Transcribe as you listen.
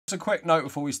Just a quick note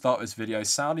before we start this video.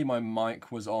 Sadly, my mic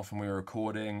was off when we were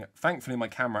recording. Thankfully, my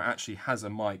camera actually has a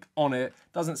mic on it.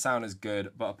 Doesn't sound as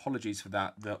good, but apologies for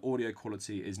that. The audio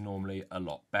quality is normally a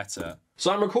lot better.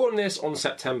 So I'm recording this on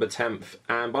September 10th,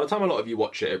 and by the time a lot of you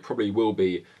watch it, it probably will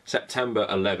be September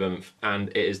 11th, and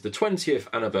it is the 20th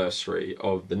anniversary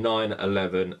of the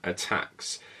 9/11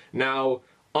 attacks. Now,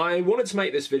 I wanted to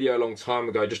make this video a long time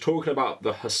ago, just talking about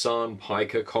the Hasan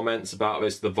Piker comments about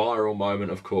this, the viral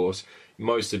moment, of course,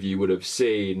 most of you would have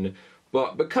seen.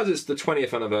 But because it's the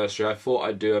 20th anniversary, I thought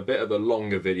I'd do a bit of a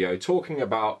longer video talking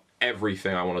about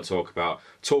everything I want to talk about.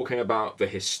 Talking about the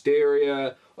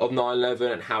hysteria of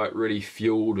 9/11 and how it really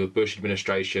fueled the Bush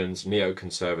administration's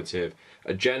neoconservative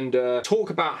agenda. Talk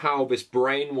about how this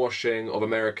brainwashing of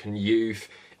American youth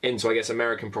into, I guess,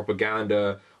 American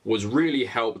propaganda was really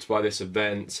helped by this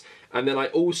event. And then I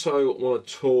also want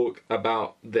to talk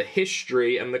about the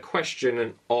history and the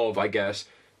question of, I guess,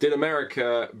 did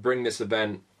America bring this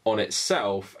event on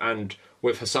itself? And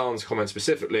with Hasan's comment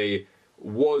specifically,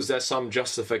 was there some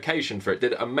justification for it?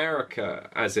 Did America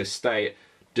as a state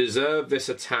deserve this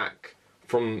attack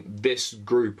from this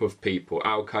group of people,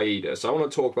 Al-Qaeda? So I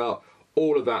want to talk about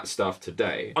all of that stuff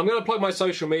today. I'm going to plug my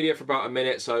social media for about a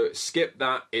minute, so skip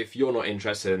that if you're not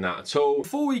interested in that at all.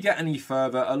 Before we get any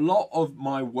further, a lot of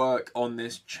my work on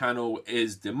this channel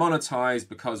is demonetized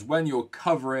because when you're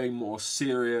covering more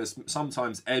serious,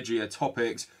 sometimes edgier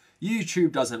topics,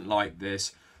 YouTube doesn't like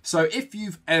this. So if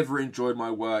you've ever enjoyed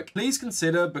my work, please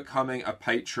consider becoming a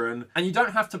patron. And you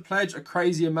don't have to pledge a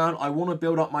crazy amount. I want to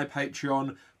build up my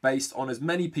Patreon based on as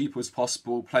many people as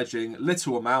possible, pledging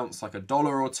little amounts like $1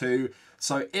 or $2.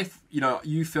 So if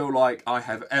you feel like I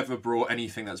have ever brought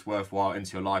anything that's worthwhile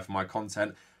into your life and my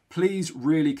content, please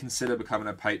really consider becoming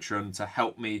a patron to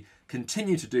help me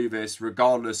continue to do this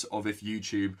regardless of if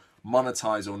YouTube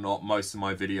monetize or not most of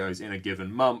my videos in a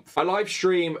given month. I live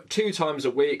stream 2 times a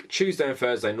week, Tuesday and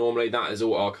Thursday normally. That is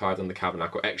all archived on the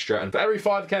Kavernacle Extra. And for every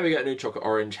 5k we get a new chocolate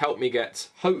orange. Help me get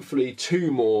hopefully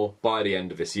 2 more by the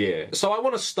end of this year. So I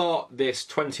want to start this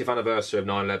 20th anniversary of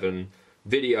 9/11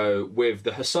 video with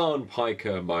the Hasan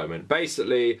Piker moment.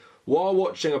 Basically, while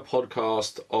watching a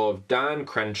podcast of Dan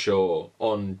Crenshaw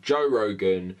on Joe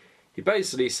Rogan, he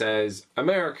basically says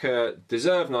America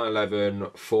deserved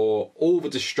 9/11 for all the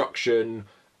destruction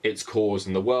it's caused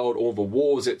in the world, all the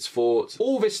wars it's fought,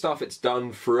 all this stuff it's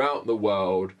done throughout the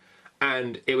world,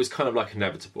 and it was kind of like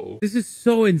inevitable. This is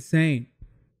so insane.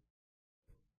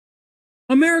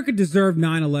 America deserved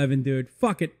 9/11, dude.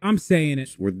 Fuck it, I'm saying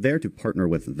it. We're there to partner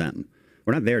with them.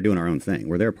 We're not there doing our own thing.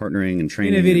 We're there partnering and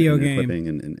training in a video and game, equipping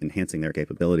and enhancing their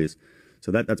capabilities.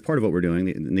 So that's part of what we're doing.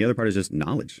 And the other part is just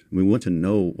knowledge. We want to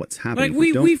know what's happening.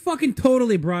 Like we fucking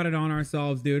totally brought it on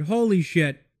ourselves, dude. Holy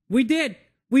shit. We did.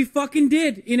 We fucking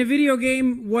did. In a video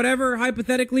game, whatever,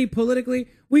 hypothetically, politically,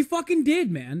 we fucking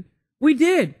did, man. We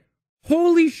did.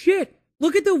 Holy shit.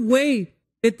 Look at the way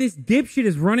that this dipshit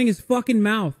is running his fucking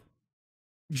mouth.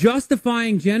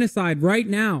 Justifying genocide right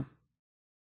now.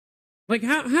 Like,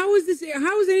 how is this,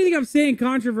 how is anything I'm saying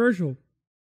controversial?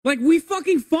 Like, we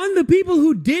fucking fund the people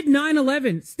who did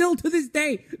 9/11, still to this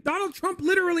day. Donald Trump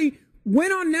literally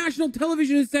went on national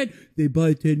television and said, they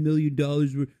buy $10 billion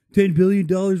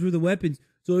worth of weapons.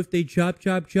 So if they chop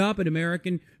an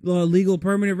American legal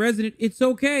permanent resident, it's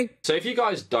okay. So if you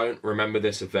guys don't remember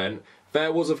this event,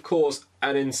 there was, of course,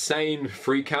 an insane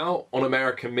freak out on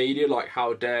American media, like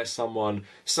how dare someone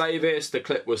say this. The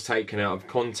clip was taken out of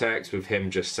context with him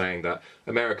just saying that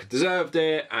America deserved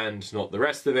it and not the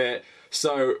rest of it.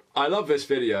 So I love this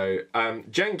video.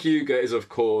 Cenk Uygur is, of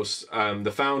course,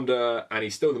 the founder, and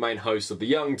he's still the main host of the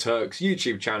Young Turks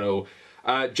YouTube channel.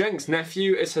 Cenk's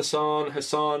nephew is Hasan.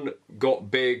 Hasan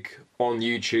got big on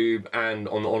YouTube and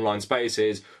on the online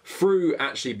spaces through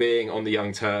actually being on the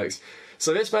Young Turks.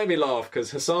 So this made me laugh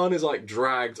because Hasan is like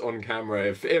dragged on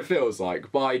camera, it feels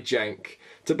like, by Cenk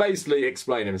to basically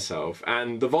explain himself.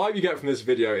 And the vibe you get from this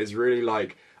video is really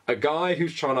like a guy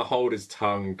who's trying to hold his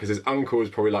tongue because his uncle has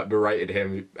probably like berated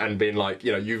him and been like,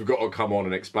 you know, you've got to come on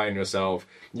and explain yourself.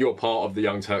 You're part of the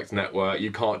Young Turks network.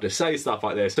 You can't just say stuff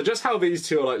like this. So just how these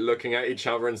two are like looking at each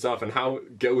other and stuff, and how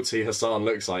guilty Hasan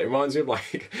looks like. It reminds me of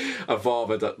like a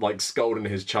father that like scolding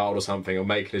his child or something, or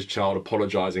making his child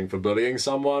apologizing for bullying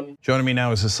someone. Joining me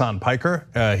now is Hasan Piker.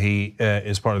 He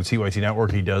is part of the TYT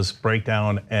network. He does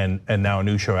Breakdown and now a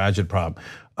new show, Agitprop.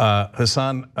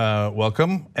 Hasan,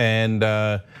 welcome.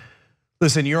 And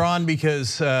listen, you're on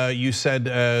because you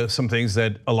said some things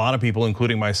that a lot of people,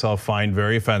 including myself, find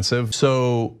very offensive.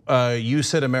 So you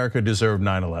said America deserved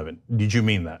 9/11. Did you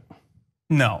mean that?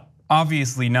 No,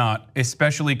 obviously not,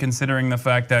 especially considering the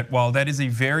fact that while that is a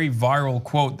very viral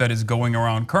quote that is going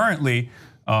around currently,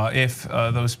 if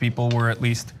those people were at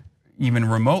least even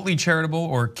remotely charitable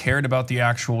or cared about the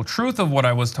actual truth of what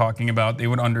I was talking about, they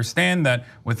would understand that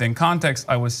within context,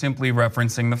 I was simply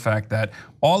referencing the fact that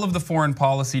all of the foreign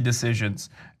policy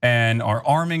decisions and our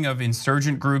arming of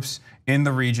insurgent groups in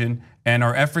the region and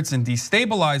our efforts in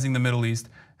destabilizing the Middle East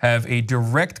have a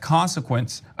direct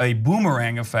consequence, a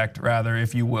boomerang effect rather,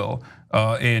 if you will,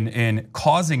 in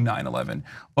causing 9/11.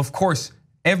 Of course,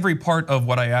 every part of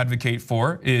what I advocate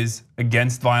for is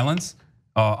against violence.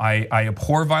 I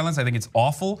abhor violence. I think it's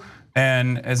awful.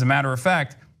 And as a matter of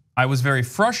fact, I was very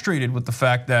frustrated with the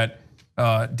fact that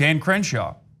Dan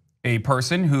Crenshaw, a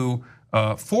person who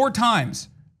 4 times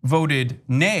voted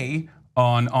nay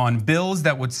on bills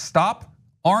that would stop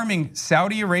arming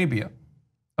Saudi Arabia.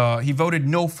 He voted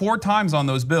no 4 times on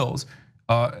those bills.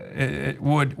 It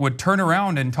would turn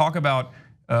around and talk about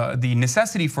the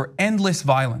necessity for endless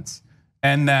violence,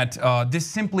 and that this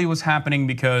simply was happening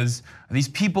because these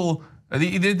people.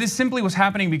 This simply was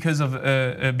happening because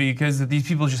these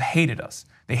people just hated us.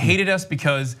 They hated us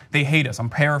because they hate us. I'm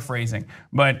paraphrasing,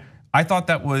 but I thought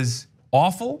that was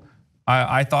awful.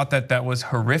 I thought that was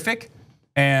horrific,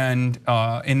 and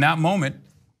in that moment,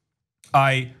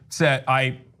 I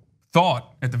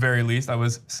thought, at the very least, I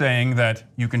was saying that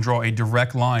you can draw a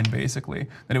direct line, basically,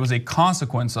 that it was a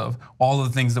consequence of all of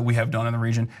the things that we have done in the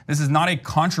region. This is not a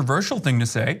controversial thing to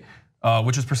say,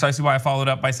 which is precisely why I followed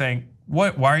up by saying,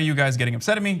 why are you guys getting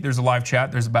upset at me? There's a live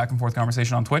chat, there's a back and forth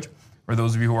conversation on Twitch. For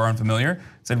those of you who are unfamiliar,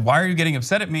 said, why are you getting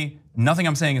upset at me? Nothing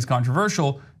I'm saying is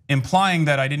controversial, implying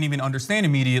that I didn't even understand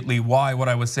immediately why what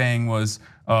I was saying was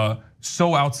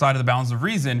so outside of the bounds of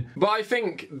reason. But I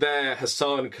think there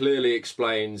Hasan clearly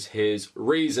explains his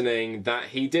reasoning that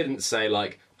he didn't say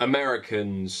like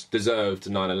Americans deserved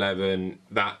 9/11,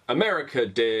 that America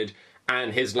did,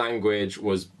 and his language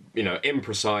was,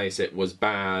 imprecise, it was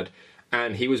bad.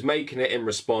 And he was making it in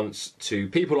response to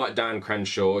people like Dan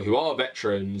Crenshaw, who are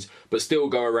veterans, but still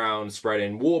go around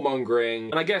spreading warmongering,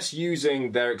 and I guess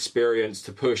using their experience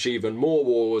to push even more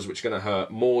wars, which are going to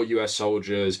hurt more US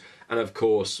soldiers, and of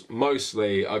course,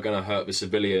 mostly are going to hurt the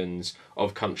civilians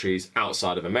of countries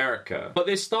outside of America. But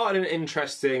this started an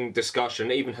interesting discussion,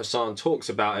 even Hasan talks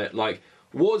about it, like,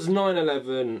 was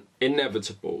 9/11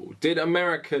 inevitable? Did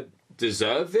America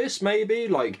deserve this, maybe?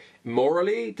 Like,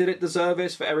 morally, did it deserve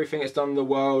this for everything it's done in the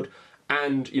world?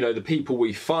 And, the people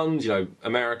we fund,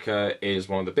 America is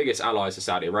one of the biggest allies to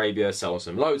Saudi Arabia, sells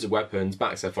them loads of weapons,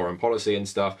 backs their foreign policy and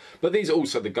stuff. But these are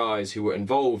also the guys who were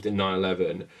involved in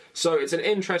 9/11. So it's an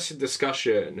interesting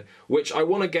discussion, which I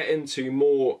want to get into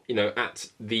more, at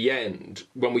the end,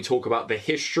 when we talk about the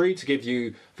history, to give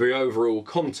you the overall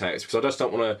context, because I just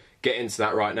don't want to get into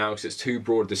that right now because it's too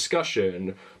broad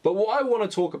discussion. But what I want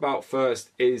to talk about first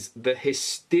is the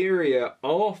hysteria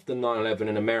after 9/11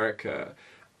 in America,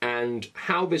 and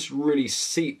how this really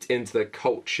seeped into the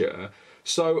culture.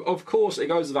 So, of course, it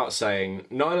goes without saying,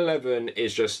 9/11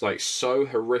 is just like so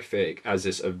horrific as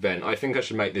this event. I think I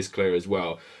should make this clear as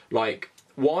well. Like,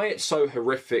 why it's so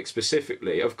horrific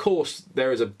specifically, of course,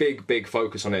 there is a big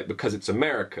focus on it because it's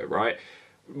America, right?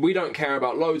 We don't care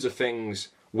about loads of things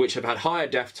which have had higher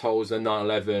death tolls than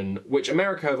 9/11, which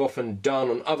America have often done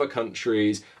on other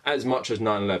countries as much as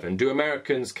 9/11. Do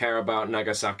Americans care about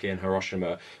Nagasaki and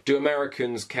Hiroshima? Do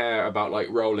Americans care about, like,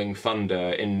 rolling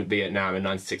thunder in Vietnam in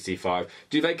 1965?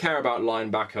 Do they care about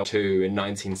Linebacker 2 in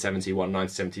 1971,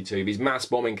 1972? These mass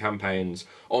bombing campaigns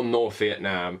on North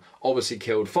Vietnam obviously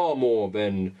killed far more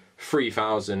than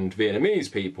 3,000 Vietnamese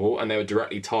people, and they were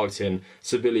directly targeting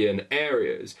civilian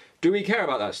areas. Do we care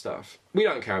about that stuff? We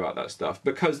don't care about that stuff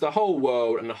because the whole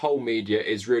world and the whole media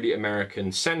is really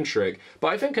American-centric. But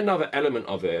I think another element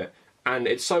of it, and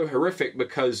it's so horrific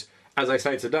because, as I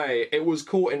say today, it was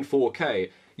caught in 4K.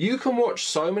 You can watch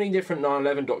so many different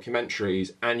 9/11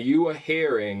 documentaries and you are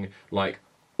hearing, like,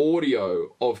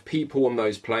 audio of people on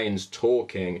those planes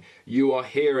talking. You are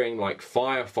hearing, like,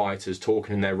 firefighters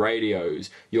talking in their radios.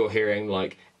 You're hearing,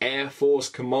 like, Air Force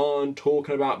Command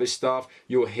talking about this stuff.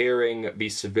 You're hearing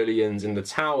these civilians in the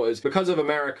towers. Because of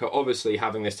America obviously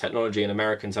having this technology and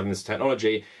Americans having this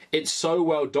technology, it's so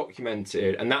well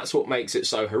documented, and that's what makes it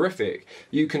so horrific.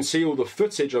 You can see all the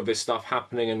footage of this stuff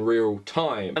happening in real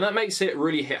time. And that makes it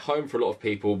really hit home for a lot of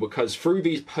people because through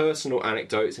these personal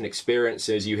anecdotes and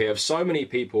experiences, you hear of so many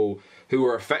people who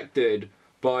were affected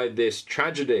by this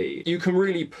tragedy. You can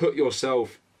really put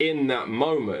yourself in that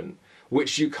moment,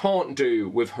 which you can't do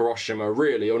with Hiroshima,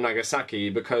 really, or Nagasaki,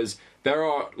 because there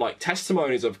are, like,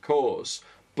 testimonies, of course,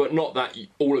 but not that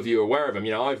all of you are aware of them.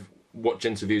 I've watched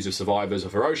interviews of survivors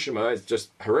of Hiroshima, it's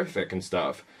just horrific and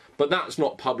stuff. but that's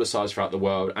not publicized throughout the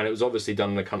world, and it was obviously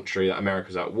done in a country that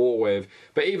America's at war with.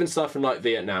 But even stuff from like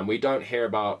Vietnam, we don't hear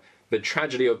about the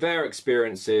tragedy of their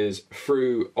experiences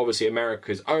through obviously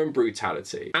America's own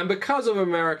brutality. And because of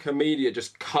American media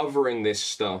just covering this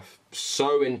stuff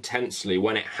so intensely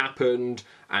when it happened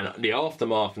and the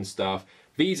aftermath and stuff,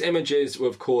 these images were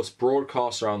of course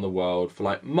broadcast around the world for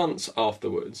like months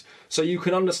afterwards. So you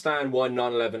can understand why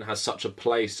 9/11 has such a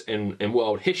place in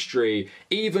world history,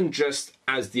 even just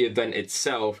as the event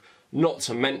itself, not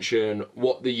to mention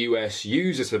what the US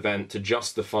used this event to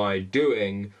justify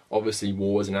doing, obviously,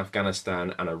 wars in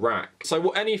Afghanistan and Iraq.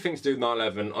 So anything to do with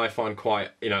 9/11 I find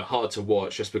quite, hard to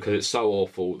watch, just because it's so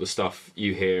awful, the stuff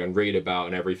you hear and read about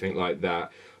and everything like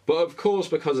that. But of course,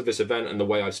 because of this event and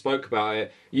the way I spoke about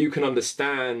it, you can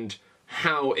understand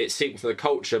how it seeped into the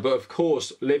culture. But of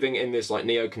course, living in this like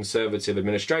neoconservative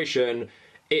administration,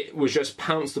 it was just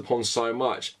pounced upon so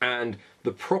much, and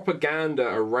the propaganda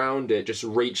around it just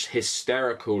reached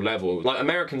hysterical levels. Like,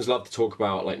 Americans love to talk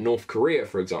about like North Korea,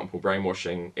 for example,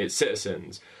 brainwashing its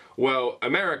citizens. Well,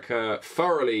 America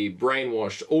thoroughly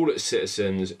brainwashed all its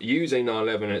citizens using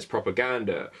 9/11 and its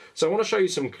propaganda. So I want to show you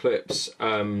some clips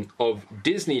of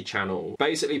Disney Channel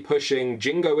basically pushing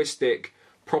jingoistic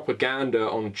propaganda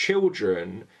on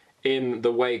children in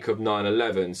the wake of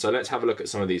 9/11. So let's have a look at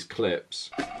some of these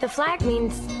clips. The flag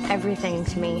means everything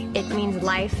to me. It means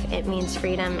life, it means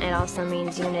freedom, it also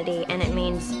means unity, and it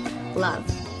means love.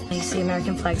 You see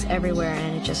American flags everywhere,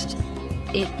 and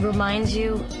it reminds you,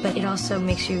 but it also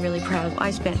makes you really proud.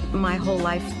 I spent my whole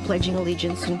life pledging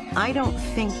allegiance, and I don't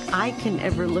think I can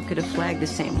ever look at a flag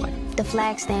the same way. The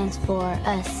flag stands for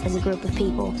us as a group of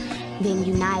people being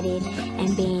united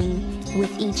and being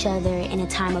with each other in a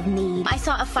time of need. I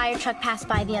saw a fire truck pass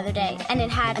by the other day, and it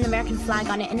had an American flag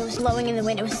on it, and it was blowing in the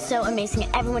wind. It was so amazing.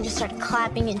 Everyone just started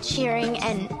clapping and cheering,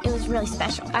 and it was really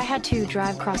special. I had to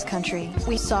drive cross country.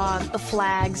 We saw the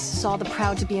flags, saw the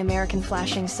proud to be American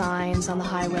flashing signs on the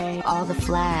highway. All the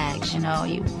flags,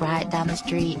 you ride down the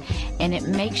street, and it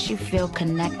makes you feel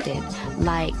connected,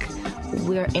 like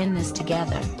we're in this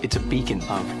together. It's a beacon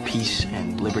of peace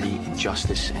and liberty and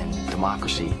justice and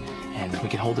democracy, and we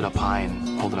can hold it up high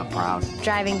and hold it up proud.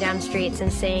 Driving down streets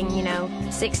and seeing,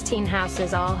 16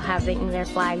 houses all having their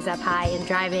flags up high, and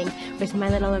driving with my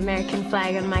little American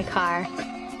flag on my car.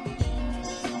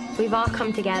 We've all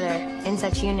come together in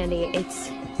such unity.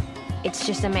 It's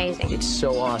just amazing. It's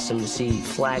so awesome to see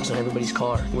flags on everybody's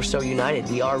car. We're so united.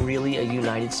 We are really a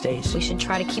United States. We should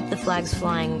try to keep the flags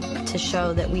flying to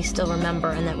show that we still remember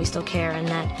and that we still care and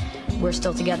that we're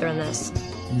still together in this.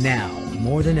 Now,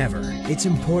 more than ever, it's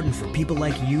important for people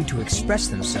like you to express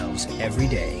themselves every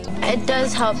day. It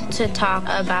does help to talk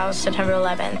about September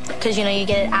 11th, because, you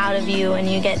get it out of you and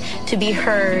you get to be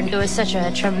heard. It was such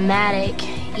a traumatic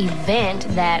event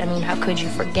that, how could you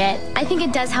forget? I think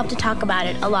it does help to talk about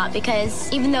it a lot,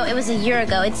 because even though it was a year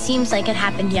ago, it seems like it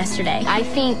happened yesterday. I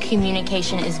think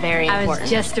communication is very important. I was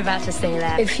just about to say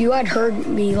that. If you had heard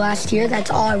me last year, that's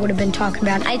all I would have been talking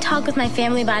about. I talk with my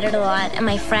family about it a lot, and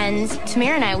my friends.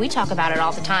 Tamir and I, we talk about it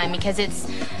all the time because it's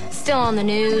still on the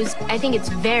news. I think it's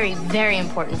very, very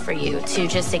important for you to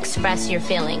just express your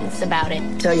feelings about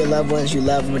it. Tell your loved ones you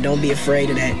love them, but don't be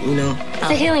afraid of that, It's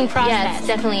a healing process. Yeah, it's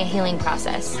definitely a healing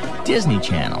process. Disney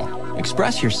Channel.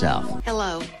 Express yourself.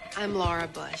 Hello, I'm Laura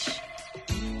Bush.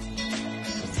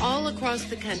 All across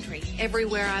the country,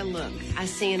 everywhere I look, I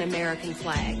see an American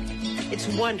flag. It's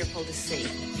wonderful to see,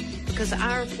 because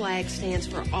our flag stands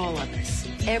for all of us,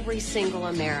 every single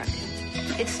American.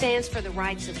 It stands for the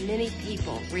rights of many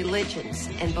people, religions,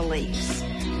 and beliefs.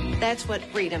 That's what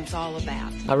freedom's all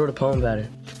about. I wrote a poem about it.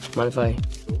 Mind if I?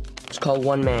 It's called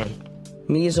One Man.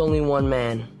 Me is only one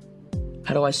man.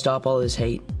 How do I stop all this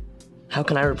hate? How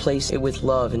can I replace it with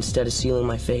love instead of sealing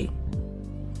my fate?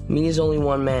 Me is only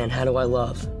one man. How do I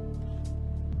love?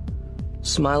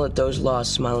 Smile at those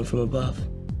lost, smiling from above.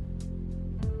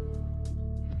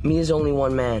 Me is only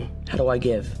one man. How do I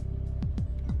give?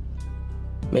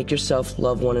 Make yourself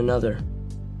love one another,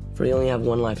 for you only have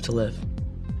one life to live.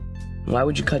 Why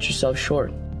would you cut yourself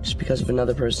short just because of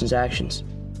another person's actions?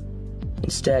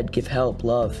 Instead, give help,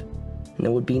 love, and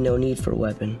there would be no need for a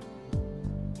weapon.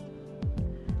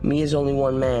 Me is only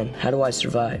one man. How do I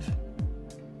survive?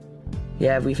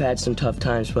 Yeah, we've had some tough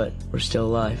times, but we're still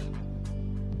alive.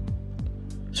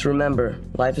 So remember,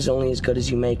 life is only as good as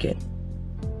you make it.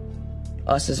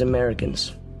 Us as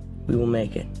Americans, we will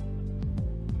make it.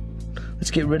 Let's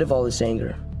get rid of all this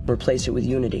anger and replace it with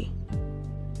unity.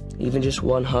 Even just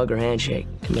one hug or handshake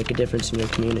can make a difference in your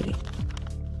community.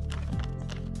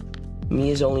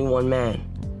 Me is only one man.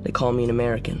 They call me an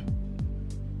American.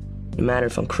 No matter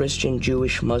if I'm Christian,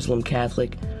 Jewish, Muslim,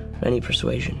 Catholic, or any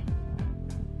persuasion.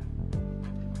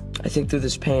 think through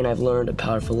this pain I've learned a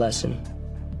powerful lesson.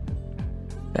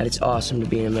 That it's awesome to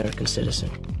be an American citizen.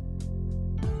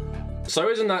 So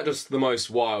isn't that just the most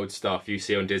wild stuff you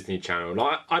see on Disney Channel?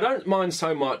 Like, I don't mind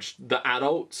so much the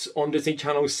adults on Disney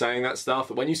Channel saying that stuff,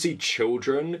 but when you see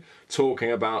children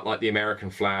talking about like the American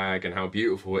flag and how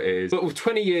beautiful it is, but with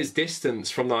 20 years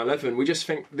distance from 9/11, we just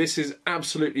think this is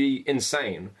absolutely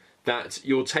insane that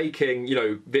you're taking, you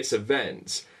know, this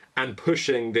event and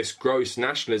pushing this gross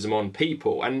nationalism on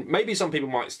people. And maybe some people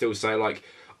might still say like,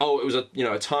 oh, it was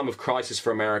a time of crisis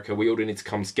for America, we all need to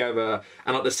come together,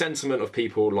 and like the sentiment of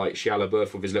people like Shia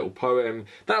LaBeouf with his little poem,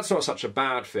 that's not such a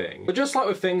bad thing. But just like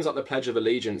with things like the Pledge of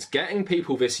Allegiance, getting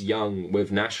people this young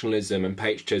with nationalism and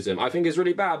patriotism I think is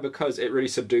really bad because it really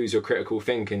subdues your critical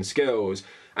thinking skills.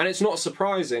 And it's not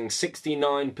surprising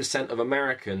 69% of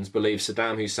Americans believe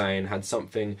Saddam Hussein had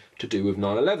something to do with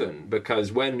 9/11,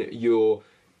 because when your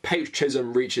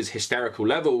patriotism reaches hysterical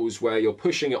levels where you're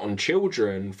pushing it on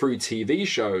children through TV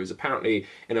shows, apparently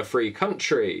in a free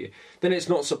country, then it's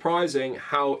not surprising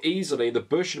how easily the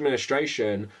Bush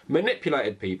administration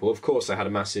manipulated people. Of course, they had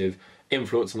a massive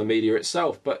influence on the media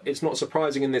itself, but it's not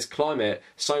surprising in this climate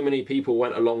so many people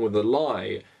went along with the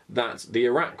lie that the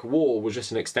Iraq War was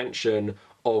just an extension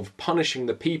of punishing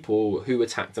the people who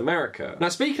attacked America. Now,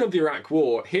 speaking of the Iraq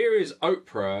War, here is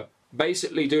Oprah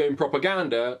basically doing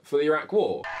propaganda for the Iraq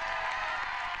War.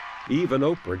 Even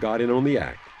Oprah got in on the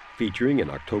act, featuring in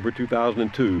October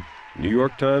 2002 New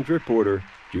York Times reporter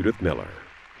Judith Miller.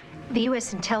 The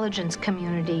U.S. intelligence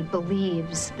community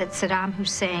believes that Saddam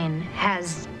Hussein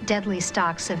has deadly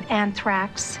stocks of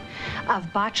anthrax, of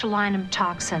botulinum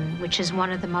toxin, which is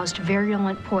one of the most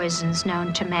virulent poisons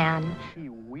known to man.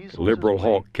 Liberal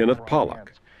hawk Kenneth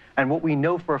Pollock. And what we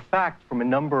know for a fact from a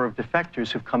number of defectors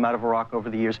who've come out of Iraq over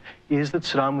the years is that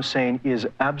Saddam Hussein is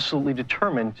absolutely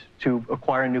determined to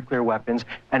acquire nuclear weapons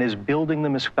and is building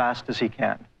them as fast as he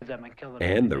can.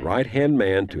 And the right-hand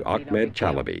man to Ahmed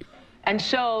Chalabi. And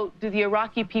so, do the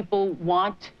Iraqi people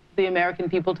want the American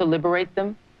people to liberate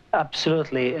them?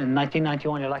 Absolutely. In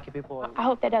 1991, Iraqi people... I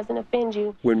hope that doesn't offend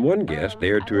you. When one guest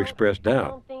dared to express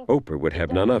doubt, Oprah would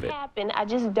have none of it. I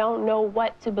just don't know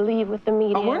what to believe with the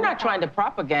media. Oh, we're not trying to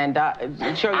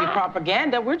show you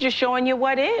propaganda. We're just showing you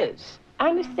what is. I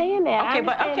understand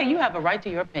that. Okay, you have a right to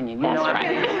your opinion. You know what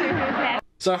I mean?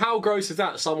 So how gross is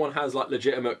that? Someone has like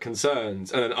legitimate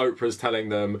concerns and then Oprah's telling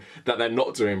them that they're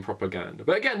not doing propaganda.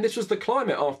 But again, this was the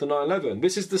climate after 9/11.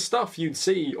 This is the stuff you'd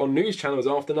see on news channels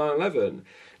after 9/11.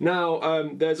 Now,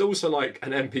 there's also like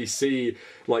an NPC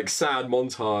like sad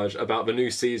montage about the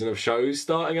new season of shows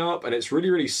starting up, and it's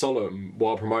really, really solemn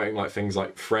while promoting like things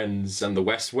like Friends and The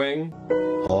West Wing.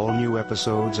 All new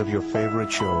episodes of your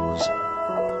favorite shows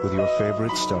with your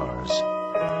favorite stars.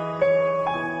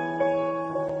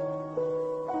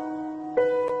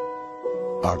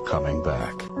 Are coming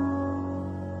back.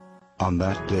 On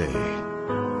that day,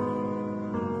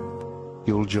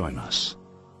 you'll join us.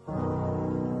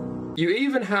 You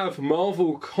even have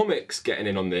Marvel Comics getting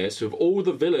in on this, with all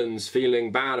the villains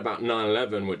feeling bad about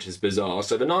 9/11, which is bizarre.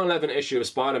 So the 9/11 issue of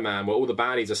Spider-Man, where all the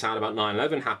baddies are sad about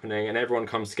 9/11 happening and everyone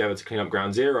comes together to clean up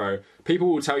Ground Zero, people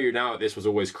will tell you now that this was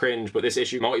always cringe, but this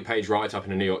issue, multi-page write-up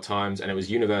in the New York Times, and it was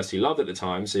universally loved at the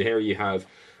time. So here you have...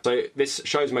 So this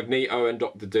shows Magneto and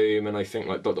Doctor Doom, and I think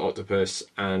like Dr. Octopus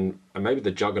and maybe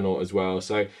the Juggernaut as well.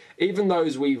 So even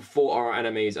those we thought are our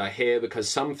enemies are here because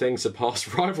some things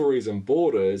surpass rivalries and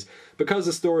borders, because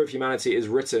the story of humanity is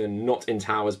written not in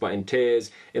towers but in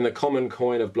tears, in the common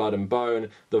coin of blood and bone,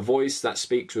 the voice that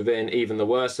speaks within even the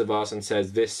worst of us and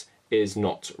says this is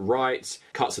not right.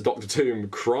 Cuts to Dr. Doom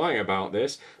crying about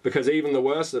this, because even the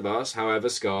worst of us, however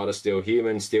scarred, are still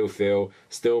human, still feel,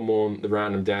 still mourn the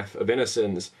random death of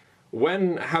innocence.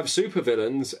 When have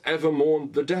supervillains ever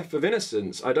mourned the death of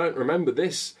innocence? I don't remember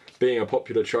this being a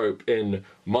popular trope in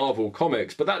Marvel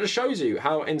Comics, but that just shows you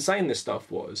how insane this stuff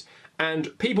was.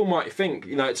 And people might think,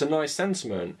 you know, it's a nice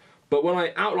sentiment, but when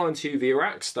I outline to you the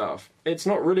Iraq stuff, it's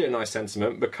not really a nice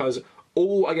sentiment, because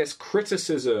all, I guess,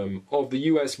 criticism of the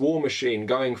US war machine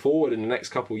going forward in the next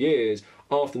couple of years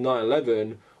after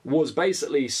 9/11 was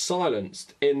basically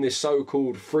silenced in this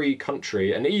so-called free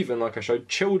country, and even, like I showed,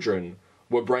 children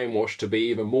were brainwashed to be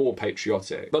even more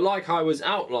patriotic. But like I was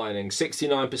outlining,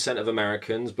 69% of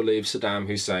Americans believe Saddam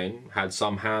Hussein had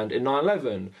some hand in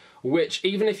 9/11, which,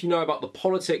 even if you know about the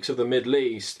politics of the Middle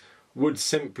East, would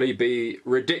simply be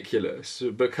ridiculous,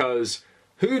 because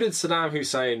who did Saddam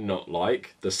Hussein not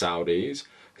like? The Saudis.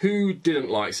 Who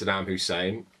didn't like Saddam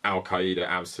Hussein? Al-Qaeda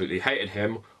absolutely hated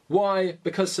him. Why?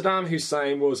 Because Saddam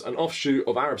Hussein was an offshoot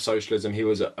of Arab socialism. He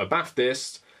was a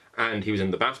Ba'athist, and he was in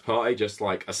the Ba'ath Party, just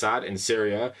like Assad in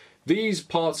Syria. These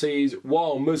parties,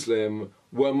 while Muslim,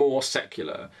 were more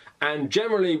secular. And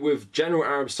generally with general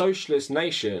Arab socialist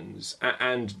nations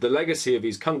and the legacy of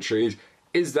these countries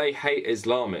is they hate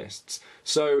Islamists.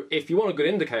 So if you want a good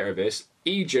indicator of this,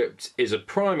 Egypt is a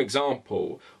prime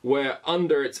example where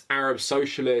under its Arab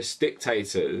socialist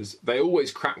dictators, they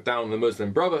always crack down on the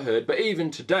Muslim Brotherhood, but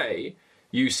even today,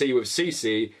 you see with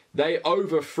Sisi, they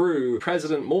overthrew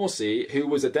President Morsi, who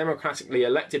was a democratically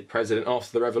elected president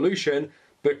after the revolution,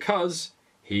 because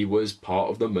he was part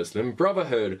of the Muslim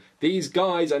Brotherhood. These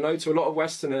guys, I know to a lot of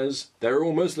Westerners, they're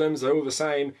all Muslims, they're all the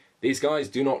same. These guys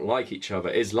do not like each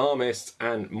other. Islamists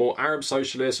and more Arab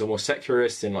socialists or more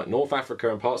secularists in like North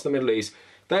Africa and parts of the Middle East,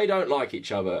 they don't like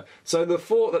each other. So the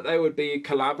thought that they would be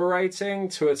collaborating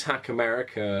to attack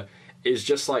America is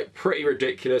just like pretty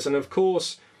ridiculous. And of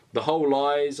course, the whole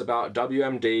lies about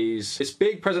WMDs. This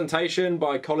big presentation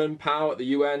by Colin Powell at the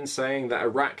UN saying that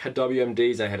Iraq had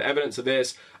WMDs, they had evidence of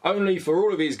this, only for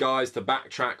all of these guys to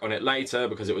backtrack on it later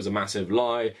because it was a massive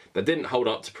lie that didn't hold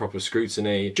up to proper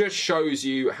scrutiny. Just shows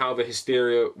you how the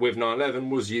hysteria with 9/11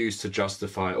 was used to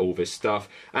justify all this stuff.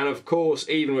 And of course,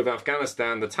 even with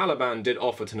Afghanistan, the Taliban did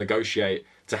offer to negotiate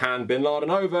to hand bin Laden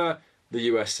over. The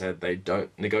US said they don't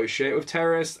negotiate with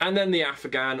terrorists. And then the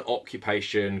Afghan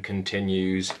occupation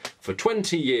continues for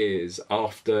 20 years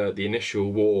after the initial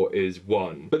war is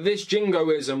won. But this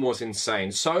jingoism was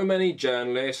insane. So many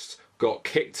journalists got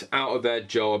kicked out of their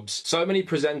jobs. So many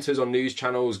presenters on news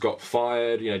channels got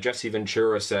fired. You know, Jesse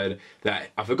Ventura said that,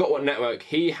 I forgot what network,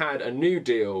 he had a new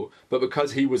deal, but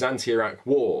because he was anti-Iraq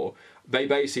war, they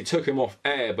basically took him off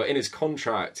air, but in his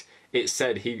contract, it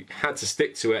said he had to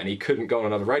stick to it and he couldn't go on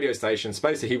another radio station. So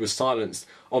basically he was silenced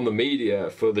on the media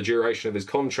for the duration of his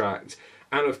contract.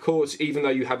 And of course, even though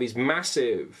you have these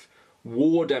massive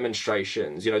war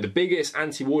demonstrations, you know, the biggest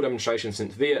anti-war demonstration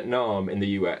since Vietnam in the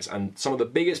US and some of the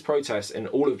biggest protests in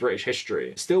all of British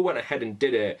history, still went ahead and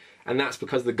did it. And that's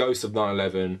because the ghost of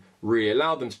 9/11 really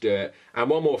allowed them to do it. And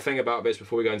one more thing about this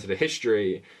before we go into the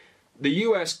history. The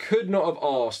US could not have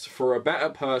asked for a better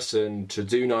person to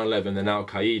do 9/11 than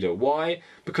Al-Qaeda. Why?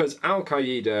 Because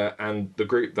Al-Qaeda and the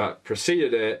group that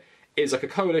preceded it is like a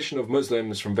coalition of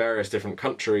Muslims from various different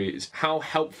countries. How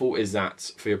helpful is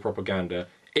that for your propaganda?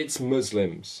 It's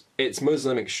Muslims. It's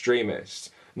Muslim extremists.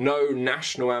 No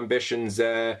national ambitions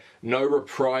there. No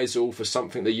reprisal for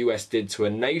something the US did to a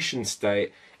nation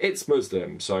state. It's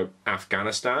Muslim. So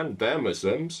Afghanistan, they're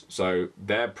Muslims. So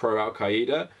they're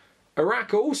pro-Al-Qaeda.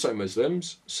 Iraq are also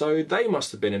Muslims, so they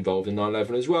must have been involved in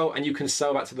 9/11 as well, and you can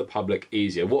sell that to the public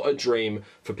easier. What a dream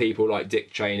for people like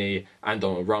Dick Cheney and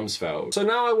Donald Rumsfeld. So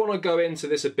now I want to go into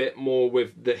this a bit more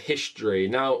with the history.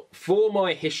 Now, for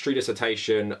my history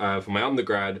dissertation for my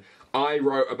undergrad, I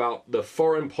wrote about the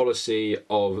foreign policy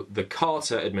of the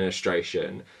Carter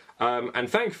administration. And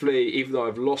thankfully, even though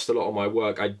I've lost a lot of my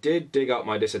work, I did dig up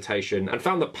my dissertation and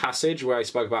found the passage where I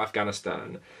spoke about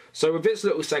Afghanistan. So with this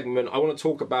little segment, I want to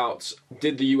talk about,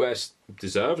 did the US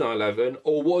deserve 9/11,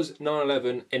 or was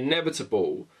 9/11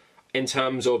 inevitable in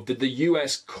terms of, did the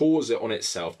US cause it on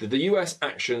itself? Did the US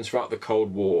actions throughout the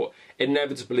Cold War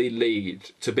inevitably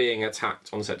lead to being attacked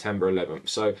on September 11th?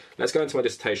 So let's go into my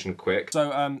dissertation quick.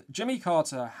 So Jimmy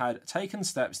Carter had taken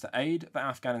steps to aid the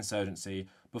Afghan insurgency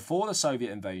before the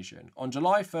Soviet invasion. On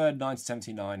July 3rd,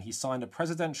 1979, he signed a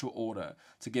presidential order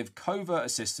to give covert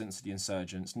assistance to the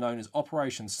insurgents, known as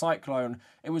Operation Cyclone.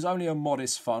 It was only a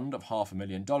modest fund of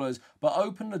 $500,000, but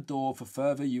opened the door for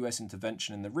further US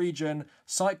intervention in the region.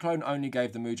 Cyclone only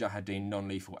gave the Mujahideen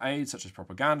non-lethal aid, such as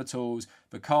propaganda tools.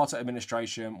 The Carter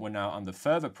administration were now under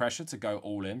further pressure to go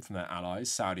all in from their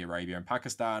allies, Saudi Arabia and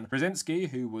Pakistan. Brzezinski,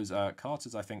 who was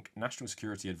Carter's, I think, national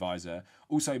security advisor,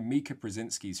 also Mika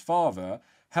Brzezinski's father,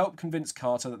 helped convince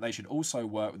Carter that they should also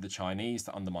work with the Chinese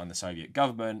to undermine the Soviet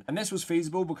government. And this was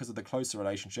feasible because of the closer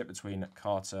relationship between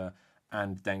Carter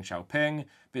and Deng Xiaoping.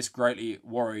 This greatly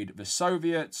worried the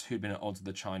Soviets, who'd been at odds with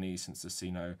the Chinese since the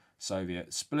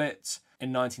Sino-Soviet split.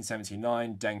 In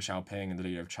 1979, Deng Xiaoping and the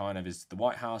leader of China visited the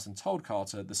White House and told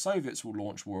Carter the Soviets will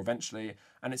launch war eventually,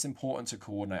 and it's important to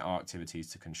coordinate our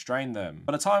activities to constrain them.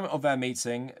 By the time of their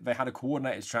meeting, they had a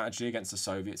coordinated strategy against the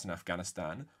Soviets in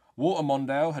Afghanistan. Walter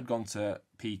Mondale had gone to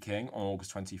Peking on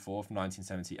August 24th,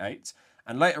 1978,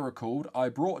 and later recalled, I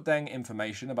brought Deng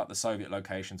information about the Soviet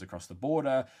locations across the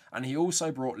border, and he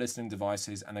also brought listening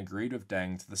devices and agreed with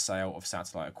Deng to the sale of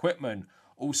satellite equipment.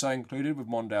 Also included with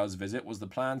Mondale's visit was the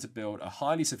plan to build a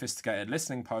highly sophisticated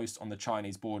listening post on the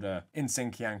Chinese border in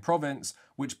Xinjiang province,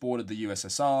 which bordered the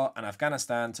USSR and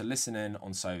Afghanistan, to listen in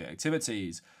on Soviet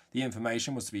activities. The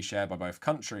information was to be shared by both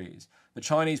countries. The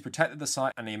Chinese protected the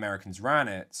site and the Americans ran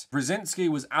it. Brzezinski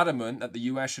was adamant that the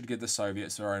US should give the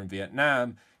Soviets their own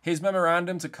Vietnam. His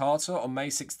memorandum to Carter on May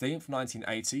 16,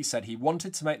 1980 said he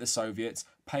wanted to make the Soviets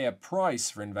pay a price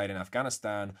for invading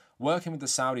Afghanistan, working with the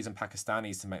Saudis and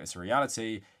Pakistanis to make this a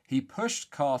reality. He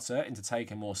pushed Carter into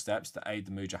taking more steps to aid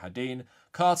the Mujahideen.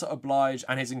 Carter obliged,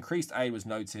 and his increased aid was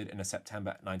noted in a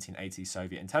September 1980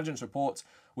 Soviet intelligence report,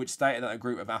 which stated that a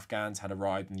group of Afghans had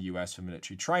arrived in the US for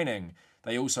military training.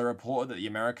 They also reported that the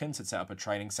Americans had set up a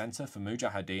training center for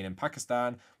Mujahideen in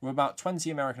Pakistan, with about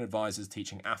 20 American advisors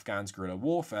teaching Afghans guerrilla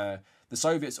warfare. The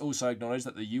Soviets also acknowledged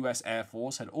that the US Air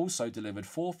Force had also delivered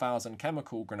 4,000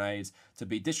 chemical grenades to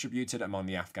be distributed among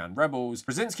the Afghan rebels.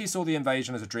 Brzezinski saw the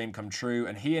invasion as a dream come true,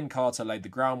 and he and Carter laid the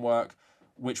groundwork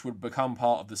which would become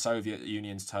part of the Soviet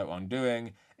Union's total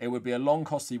undoing. It would be a long,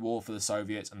 costly war for the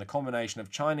Soviets, and the combination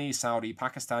of Chinese, Saudi,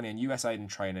 Pakistani and US aid and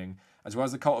training, as well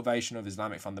as the cultivation of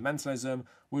Islamic fundamentalism,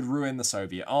 would ruin the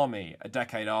Soviet army. A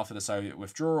decade after the Soviet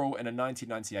withdrawal, in a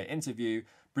 1998 interview,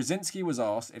 Brzezinski was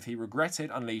asked if he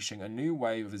regretted unleashing a new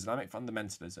wave of Islamic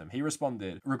fundamentalism. He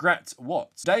responded, "Regret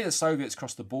what? Today the Soviets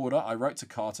crossed the border, I wrote to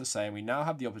Carter saying we now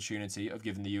have the opportunity of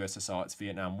giving the USSR its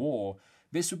Vietnam War.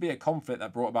 This would be a conflict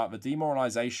that brought about the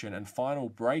demoralization and final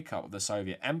breakup of the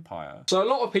Soviet Empire." So a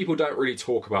lot of people don't really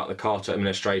talk about the Carter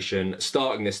administration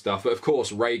starting this stuff, but of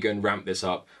course Reagan ramped this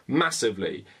up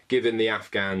massively, giving the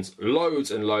Afghans loads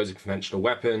and loads of conventional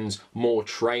weapons, more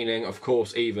training, of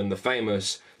course even the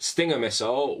famous Stinger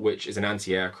missile, which is an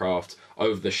anti-aircraft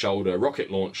over-the-shoulder rocket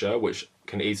launcher, which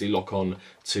can easily lock on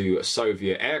to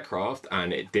Soviet aircraft,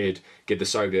 and it did give the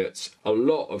Soviets a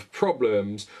lot of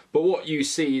problems. But what you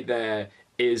see there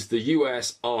is the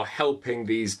US are helping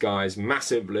these guys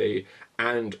massively,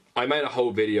 and I made a whole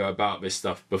video about this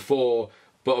stuff before,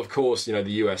 but of course, you know,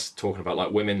 the US talking about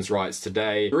like women's rights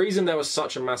today. The reason there was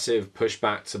such a massive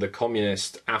pushback to the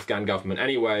communist Afghan government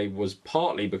anyway was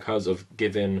partly because of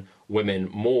giving women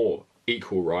more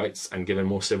equal rights and giving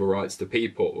more civil rights to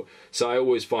people. So I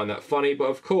always find that funny, but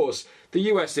of course the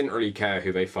US didn't really care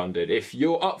who they funded. If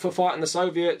you're up for fighting the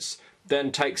Soviets,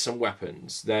 then take some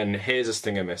weapons. Then here's a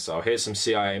Stinger missile, here's some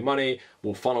CIA money,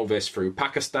 we'll funnel this through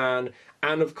Pakistan.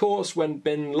 And of course, when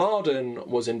bin Laden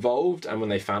was involved and when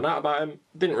they found out about him,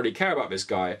 didn't really care about this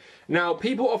guy. Now,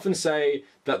 people often say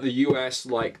that the US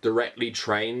like directly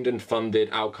trained and funded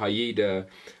Al-Qaeda,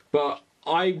 but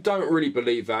I don't really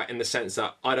believe that, in the sense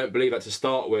that I don't believe that to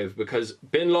start with, because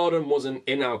bin Laden wasn't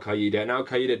in Al-Qaeda and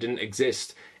Al-Qaeda didn't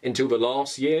exist until the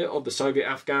last year of the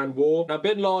Soviet-Afghan war. Now,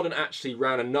 bin Laden actually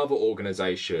ran another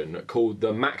organisation called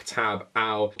the Maktab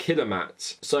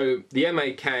al-Khidmat. So the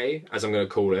MAK, as I'm going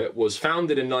to call it, was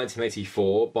founded in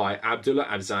 1984 by Abdullah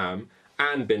Azzam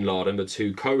and bin Laden, the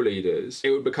two co-leaders. It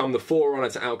would become the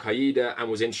forerunner to Al-Qaeda and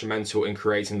was instrumental in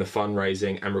creating the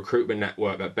fundraising and recruitment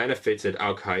network that benefited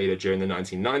Al-Qaeda during the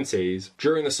 1990s.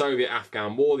 During the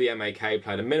Soviet-Afghan war, the MAK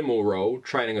played a minimal role,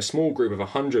 training a small group of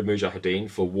 100 Mujahideen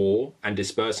for war and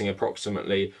dispersing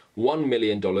approximately $1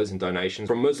 million in donations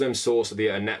from Muslims sourced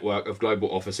via a network of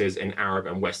global offices in Arab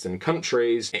and Western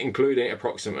countries, including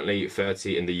approximately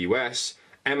 30 in the US.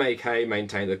 MAK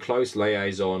maintained a close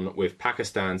liaison with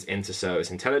Pakistan's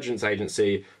Inter-Service Intelligence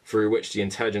Agency, through which the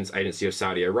Intelligence Agency of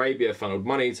Saudi Arabia funneled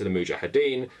money to the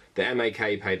Mujahideen. The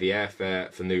MAK paid the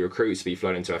airfare for new recruits to be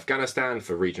flown into Afghanistan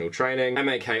for regional training.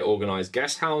 MAK organised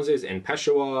guest houses in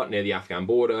Peshawar near the Afghan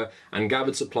border and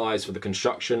gathered supplies for the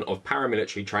construction of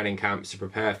paramilitary training camps to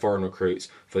prepare foreign recruits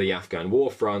for the Afghan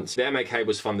war front. The MAK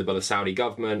was funded by the Saudi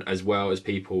government, as well as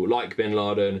people like bin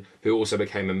Laden, who also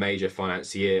became a major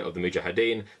financier of the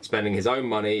Mujahideen, spending his own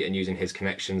money and using his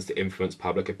connections to influence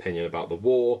public opinion about the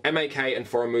war. MAK and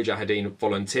foreign Mujahideen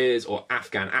volunteers or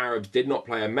Afghan Arabs did not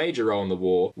play a major role in the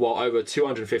war. While over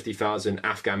 250,000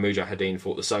 Afghan Mujahideen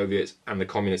fought the Soviets and the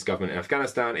communist government in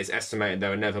Afghanistan, it's estimated there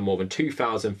were never more than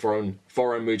 2,000 foreign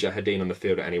Mujahideen on the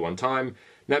field at any one time.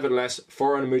 Nevertheless,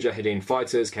 foreign Mujahideen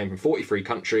fighters came from 43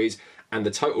 countries, and the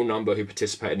total number who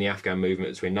participated in the Afghan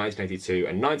movement between 1982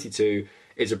 and 92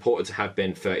 is reported to have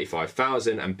been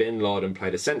 35,000, and bin Laden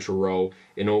played a central role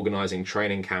in organising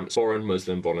training camps for foreign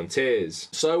Muslim volunteers.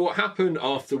 So what happened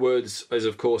afterwards is,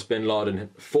 of course, bin Laden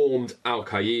formed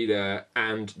Al-Qaeda,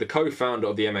 and the co-founder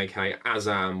of the MAK,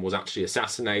 Azzam, was actually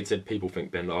assassinated. People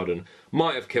think bin Laden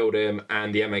might have killed him,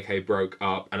 and the MAK broke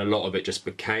up, and a lot of it just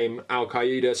became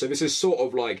Al-Qaeda. So this is sort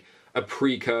of like a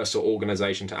precursor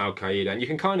organisation to Al-Qaeda, and you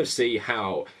can kind of see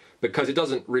how, because it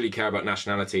doesn't really care about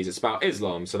nationalities, it's about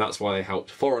Islam, so that's why they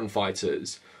helped foreign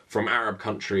fighters from Arab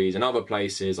countries and other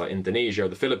places like Indonesia or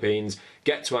the Philippines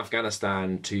get to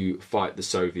Afghanistan to fight the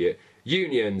Soviet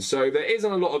Union. So there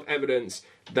isn't a lot of evidence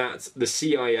that the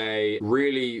CIA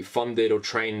really funded or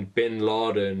trained bin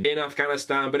Laden in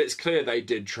Afghanistan, but it's clear they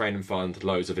did train and fund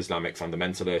loads of Islamic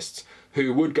fundamentalists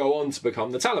who would go on to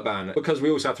become the Taliban. Because we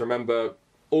also have to remember,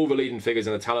 all the leading figures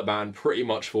in the Taliban pretty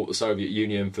much fought the Soviet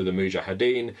Union for the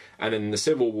Mujahideen, and in the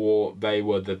Civil War they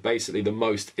were basically the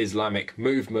most Islamic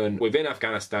movement within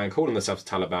Afghanistan, calling themselves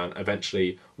Taliban,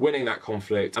 eventually winning that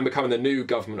conflict and becoming the new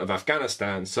government of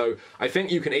Afghanistan. So I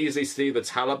think you can easily see the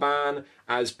Taliban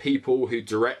as people who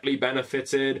directly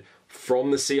benefited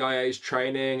from the CIA's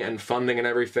training and funding and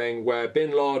everything, where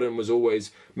bin Laden was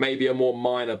always maybe a more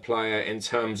minor player in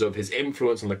terms of his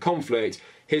influence on the conflict.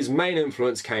 His main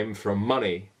influence came from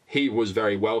money. He was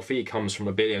very wealthy, he comes from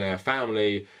a billionaire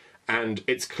family, and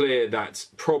it's clear that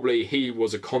probably he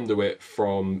was a conduit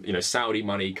from, you know, Saudi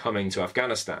money coming to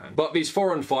Afghanistan. But these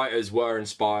foreign fighters were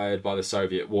inspired by the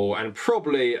Soviet war, and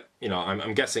probably, you know,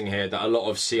 I'm guessing here that a lot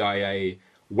of CIA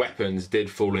weapons did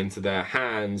fall into their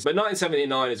hands. But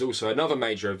 1979 is also another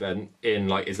major event in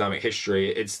like Islamic history.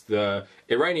 It's the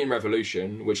Iranian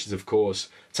Revolution, which is of course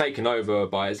taken over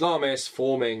by Islamists,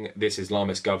 forming this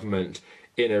Islamist government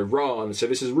in Iran. So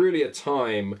this is really a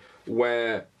time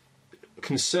where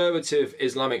conservative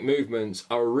Islamic movements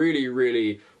are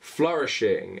really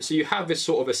flourishing. So you have this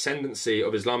sort of ascendancy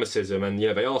of Islamicism, and you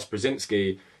know, they asked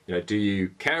Brzezinski, you know, do you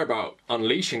care about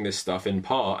unleashing this stuff in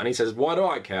part? And he says, why do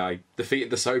I care? I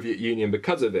defeated the Soviet Union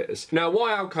because of this. Now,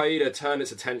 why Al-Qaeda turned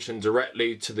its attention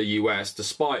directly to the US,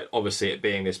 despite obviously it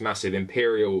being this massive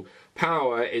imperial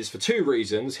power, is for two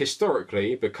reasons.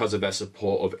 Historically, because of their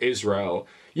support of Israel.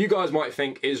 You guys might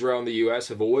think Israel and the US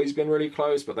have always been really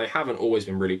close, but they haven't always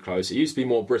been really close. It used to be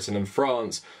more Britain and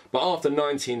France, but after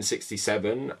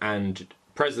 1967 and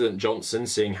President Johnson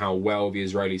seeing how well the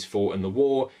Israelis fought in the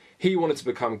war, he wanted to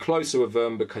become closer with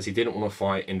them because he didn't want to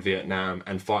fight in Vietnam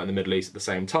and fight in the Middle East at the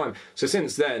same time. So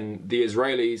since then, the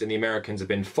Israelis and the Americans have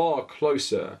been far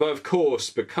closer. But of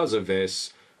course, because of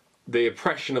this, the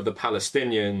oppression of the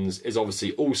Palestinians is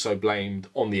obviously also blamed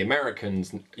on the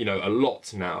Americans, you know, a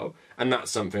lot now. And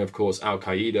that's something, of course,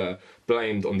 Al-Qaeda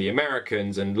blamed on the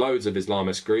Americans and loads of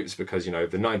Islamist groups because, you know,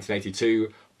 the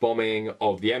 1982 bombing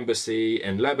of the embassy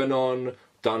in Lebanon,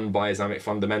 done by Islamic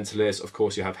fundamentalists. Of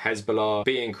course, you have Hezbollah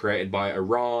being created by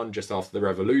Iran just after the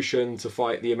revolution to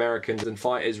fight the Americans and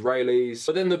fight Israelis.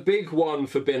 But then the big one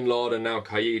for bin Laden and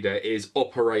Al-Qaeda is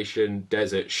Operation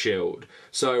Desert Shield.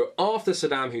 So after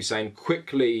Saddam Hussein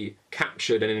quickly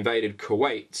captured and invaded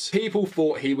Kuwait, people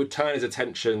thought he would turn his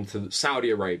attention to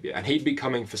Saudi Arabia and he'd be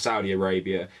coming for Saudi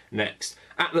Arabia next.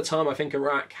 At the time, I think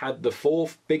Iraq had the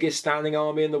 4th biggest standing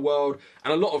army in the world,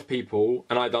 and a lot of people,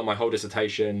 and I've done my whole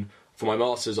dissertation for my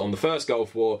masters on the first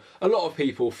Gulf War, a lot of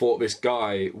people thought this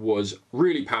guy was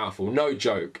really powerful, no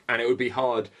joke, and it would be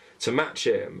hard to match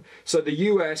him. So the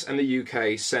US and the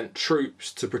UK sent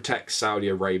troops to protect Saudi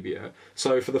Arabia.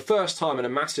 So for the first time in a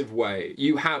massive way,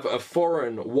 you have a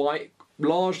foreign, white,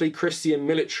 largely Christian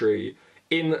military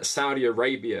in Saudi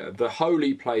Arabia, the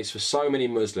holy place for so many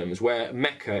Muslims, where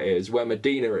Mecca is, where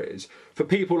Medina is. For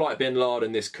people like bin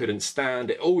Laden, this couldn't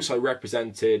stand. It also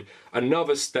represented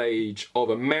another stage of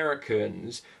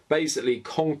Americans basically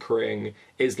conquering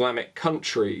Islamic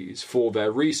countries for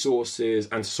their resources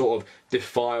and sort of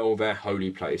defile their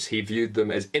holy place. He viewed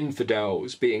them as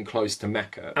infidels being close to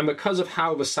Mecca. And because of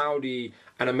how the Saudi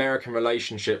and American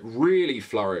relationship really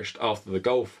flourished after the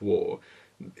Gulf War,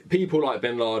 people like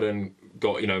bin Laden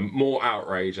got, you know, more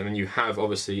outrage. And then you have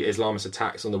obviously Islamist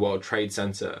attacks on the World Trade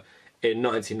Center in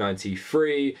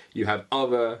 1993. You have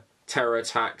other terror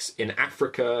attacks in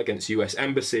Africa against US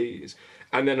embassies.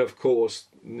 And then of course,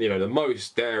 you know, the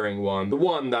most daring one, the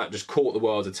one that just caught the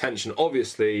world's attention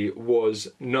obviously, was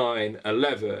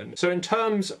 9/11. So in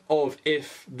terms of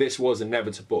if this was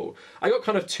inevitable, I got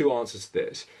kind of two answers to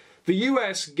this. The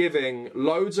US giving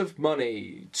loads of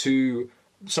money to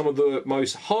some of the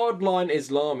most hardline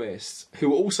Islamists, who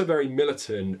were also very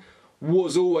militant,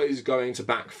 was always going to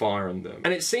backfire on them.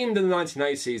 And it seemed in the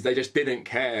 1980s they just didn't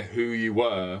care who you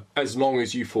were as long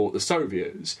as you fought the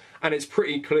Soviets. And it's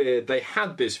pretty clear they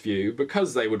had this view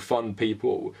because they would fund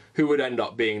people who would end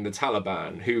up being the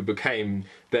Taliban, who became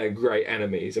their great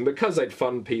enemies, and because they'd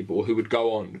fund people who would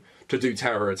go on to do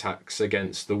terror attacks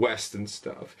against the West and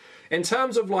stuff. In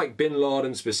terms of like bin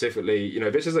Laden specifically, you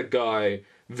know, this is a guy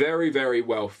very, very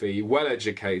wealthy,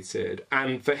 well-educated,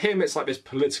 and for him it's like this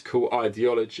political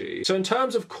ideology. So in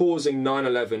terms of causing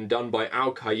 9/11 done by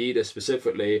Al-Qaeda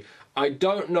specifically, I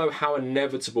don't know how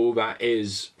inevitable that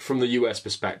is from the US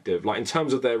perspective. Like in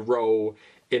terms of their role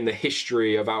in the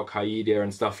history of Al-Qaeda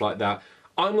and stuff like that,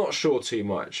 I'm not sure too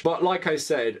much. But like I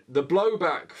said, the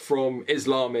blowback from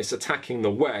Islamists attacking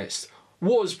the West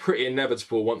was pretty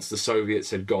inevitable once the Soviets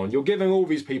had gone. You're giving all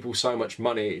these people so much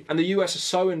money, and the US is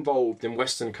so involved in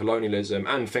Western colonialism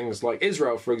and things like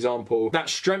Israel, for example, that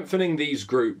strengthening these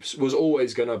groups was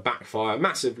always going to backfire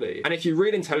massively. And if you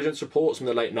read intelligence reports from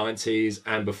the late 90s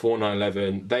and before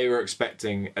 9/11, they were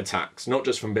expecting attacks, not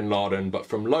just from bin Laden, but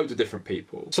from loads of different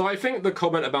people. So I think the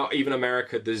comment about even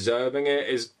America deserving it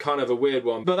is kind of a weird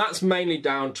one, but that's mainly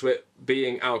down to it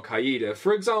being Al-Qaeda.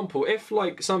 For example, if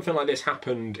like something like this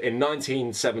happened in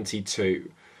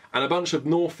 1972 and a bunch of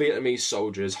North Vietnamese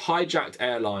soldiers hijacked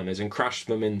airliners and crashed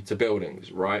them into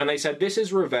buildings, right? And they said this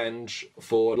is revenge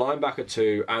for Linebacker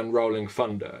 2 and Rolling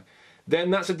Thunder, then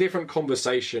that's a different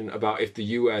conversation about if the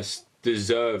US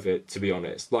deserve it, to be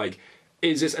honest. Like,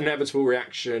 is this inevitable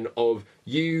reaction of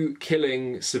you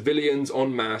killing civilians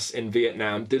en masse in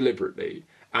Vietnam deliberately,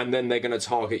 and then they're going to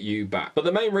target you back? But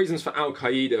the main reasons for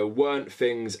Al-Qaeda weren't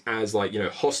things as like, you know,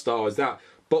 hostile as that,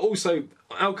 but also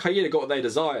Al-Qaeda got what they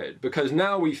desired, because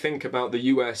now we think about the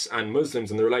US and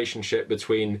Muslims and the relationship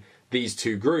between these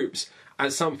two groups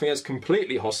as something that's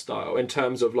completely hostile in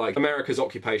terms of like America's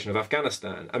occupation of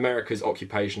Afghanistan, America's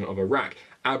occupation of Iraq,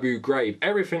 Abu Ghraib,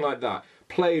 everything like that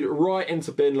played right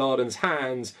into bin Laden's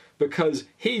hands because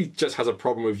he just has a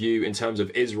problem with you in terms of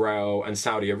Israel and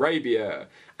Saudi Arabia.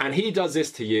 And he does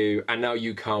this to you, and now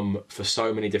you come for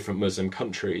so many different Muslim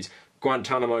countries.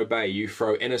 Guantanamo Bay, you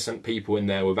throw innocent people in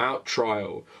there without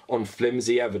trial on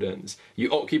flimsy evidence. You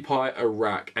occupy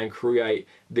Iraq and create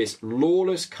this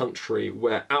lawless country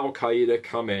where Al-Qaeda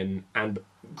come in and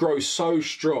grow so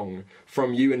strong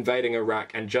from you invading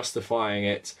Iraq and justifying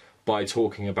it by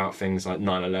talking about things like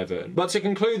 9/11. But to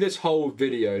conclude this whole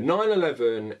video,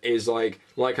 9/11 is like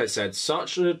I said,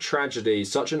 such a tragedy,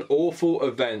 such an awful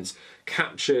event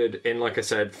captured in, like I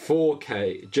said,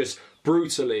 4K, just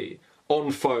brutally,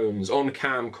 on phones, on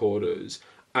camcorders.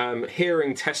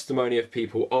 Hearing testimony of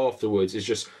people afterwards is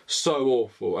just so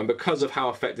awful, and because of how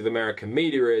effective American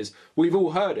media is, we've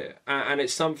all heard it, and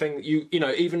it's something you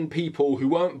know, even people who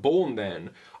weren't born then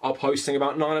are posting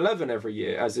about 9/11 every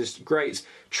year as this great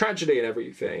tragedy and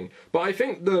everything. But I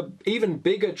think the even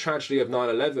bigger tragedy of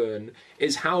 9/11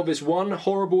 is how this one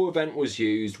horrible event was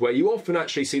used, where you often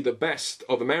actually see the best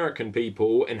of American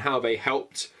people and how they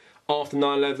helped after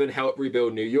 9/11, helped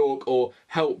rebuild New York, or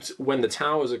helped when the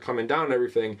towers are coming down and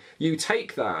everything. You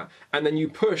take that and then you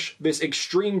push this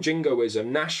extreme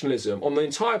jingoism, nationalism on the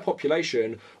entire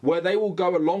population, where they will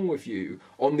go along with you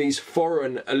on these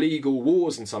foreign illegal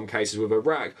wars in some cases with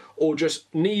Iraq, or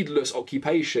just needless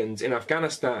occupations in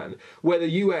Afghanistan, where the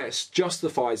US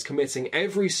justifies committing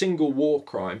every single war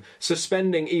crime,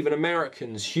 suspending even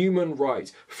Americans' human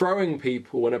rights, throwing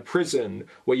people in a prison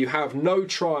where you have no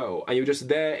trial and you're just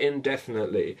there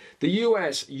indefinitely. The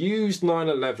US used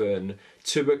 9/11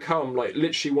 to become like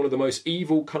literally one of the most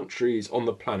evil countries on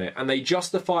the planet, and they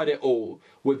justified it all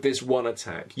with this one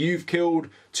attack. You've killed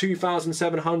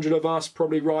 2,700 of us,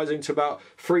 probably rising to about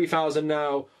 3,000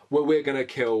 now, where we're going to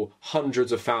kill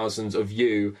hundreds of thousands of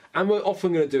you, and we're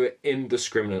often going to do it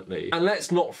indiscriminately. And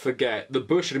let's not forget, the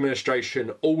Bush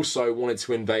administration also wanted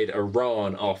to invade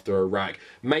Iran after Iraq,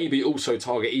 maybe also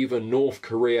target even North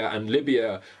Korea and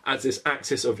Libya as this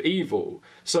axis of evil.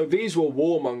 So these were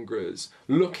warmongers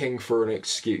looking for an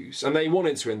excuse, and they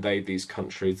wanted to invade these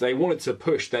countries. They wanted to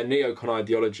push their neocon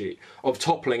ideology of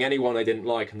toppling anyone they didn't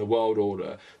like in the world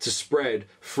order, to spread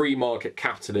free market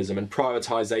capitalism and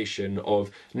privatization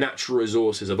of natural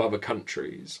resources of other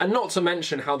countries. And not to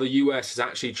mention how the US has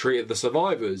actually treated the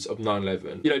survivors of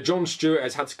 9/11. You know, Jon Stewart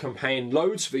has had to campaign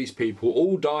loads for these people,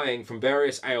 all dying from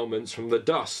various ailments from the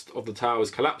dust of the towers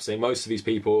collapsing, most of these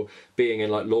people being in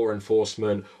like law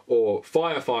enforcement or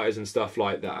firefighters and stuff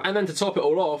like that. And then to top it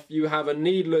all off, you have a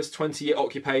needless 20-year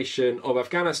occupation of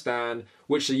Afghanistan,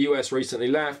 which the US recently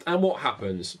left, and what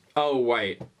happens? Oh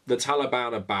wait, the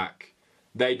Taliban are back.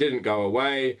 They didn't go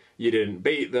away, you didn't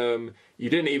beat them, you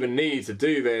didn't even need to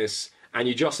do this, and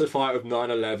you justify it with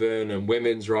 9/11 and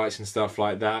women's rights and stuff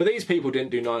like that. But these people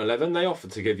didn't do 9/11, they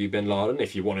offered to give you bin Laden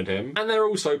if you wanted him. And they're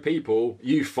also people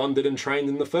you funded and trained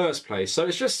in the first place. So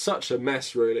it's just such a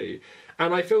mess, really.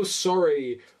 And I feel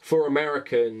sorry for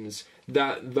Americans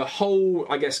that the whole,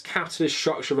 I guess, capitalist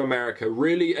structure of America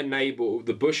really enabled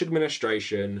the Bush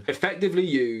administration, effectively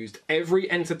used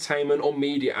every entertainment or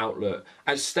media outlet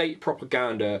as state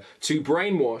propaganda to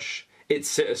brainwash its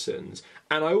citizens.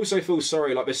 And I also feel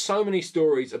sorry, like there's so many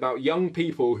stories about young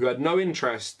people who had no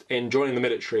interest in joining the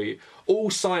military, all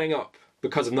signing up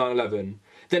because of 9/11,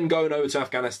 then going over to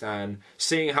Afghanistan,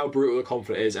 seeing how brutal the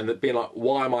conflict is, and being like,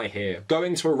 why am I here?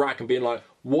 Going to Iraq and being like,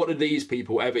 what did these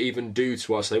people ever even do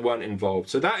to us? They weren't involved.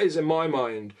 So that is, in my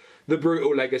mind, the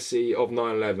brutal legacy of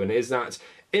 9/11, is that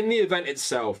in the event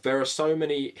itself, there are so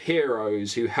many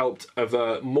heroes who helped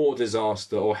avert more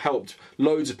disaster or helped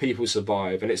loads of people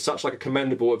survive, and it's such like a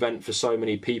commendable event for so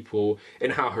many people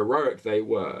in how heroic they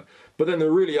were. But then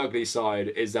the really ugly side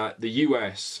is that the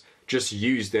US just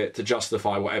used it to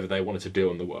justify whatever they wanted to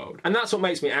do in the world. And that's what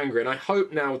makes me angry, and I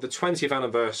hope now with the 20th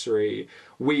anniversary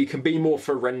we can be more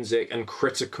forensic and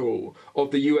critical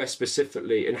of the US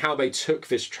specifically and how they took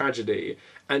this tragedy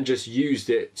and just used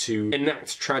it to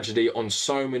enact tragedy on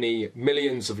so many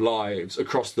millions of lives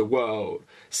across the world,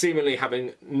 seemingly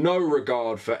having no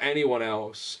regard for anyone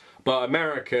else but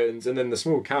Americans. And then the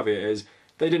small caveat is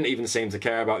they didn't even seem to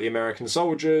care about the American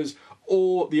soldiers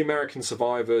or the American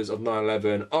survivors of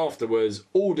 9/11 afterwards,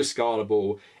 all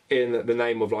discardable in the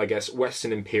name of, I guess,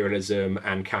 Western imperialism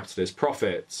and capitalist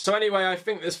profits. So anyway, I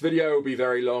think this video will be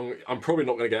very long. I'm probably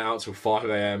not going to get out till 5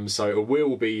 AM, so it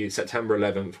will be September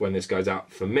 11th when this goes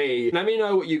out for me. Let me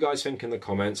know what you guys think in the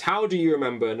comments. How do you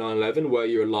remember 9/11? Were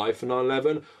you alive for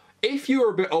 9/11? If you're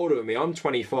a bit older than me, I'm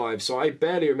 25, so I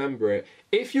barely remember it.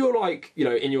 If you're like, you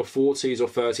know, in your 40s or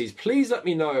 30s, please let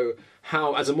me know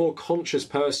how, as a more conscious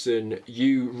person,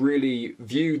 you really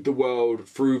viewed the world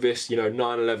through this, you know,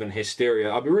 9/11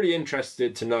 hysteria. I'd be really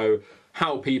interested to know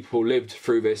how people lived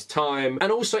through this time.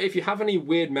 And also, if you have any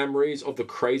weird memories of the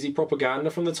crazy propaganda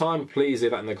from the time, please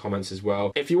leave that in the comments as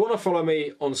well. If you want to follow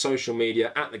me on social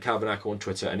media, at the Kavernacle on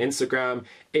Twitter and Instagram.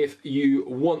 If you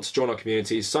want to join our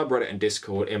community, subreddit and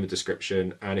Discord in the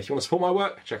description. And if you want to support my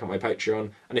work, check out my Patreon.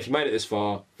 And if you made it this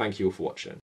far, thank you all for watching.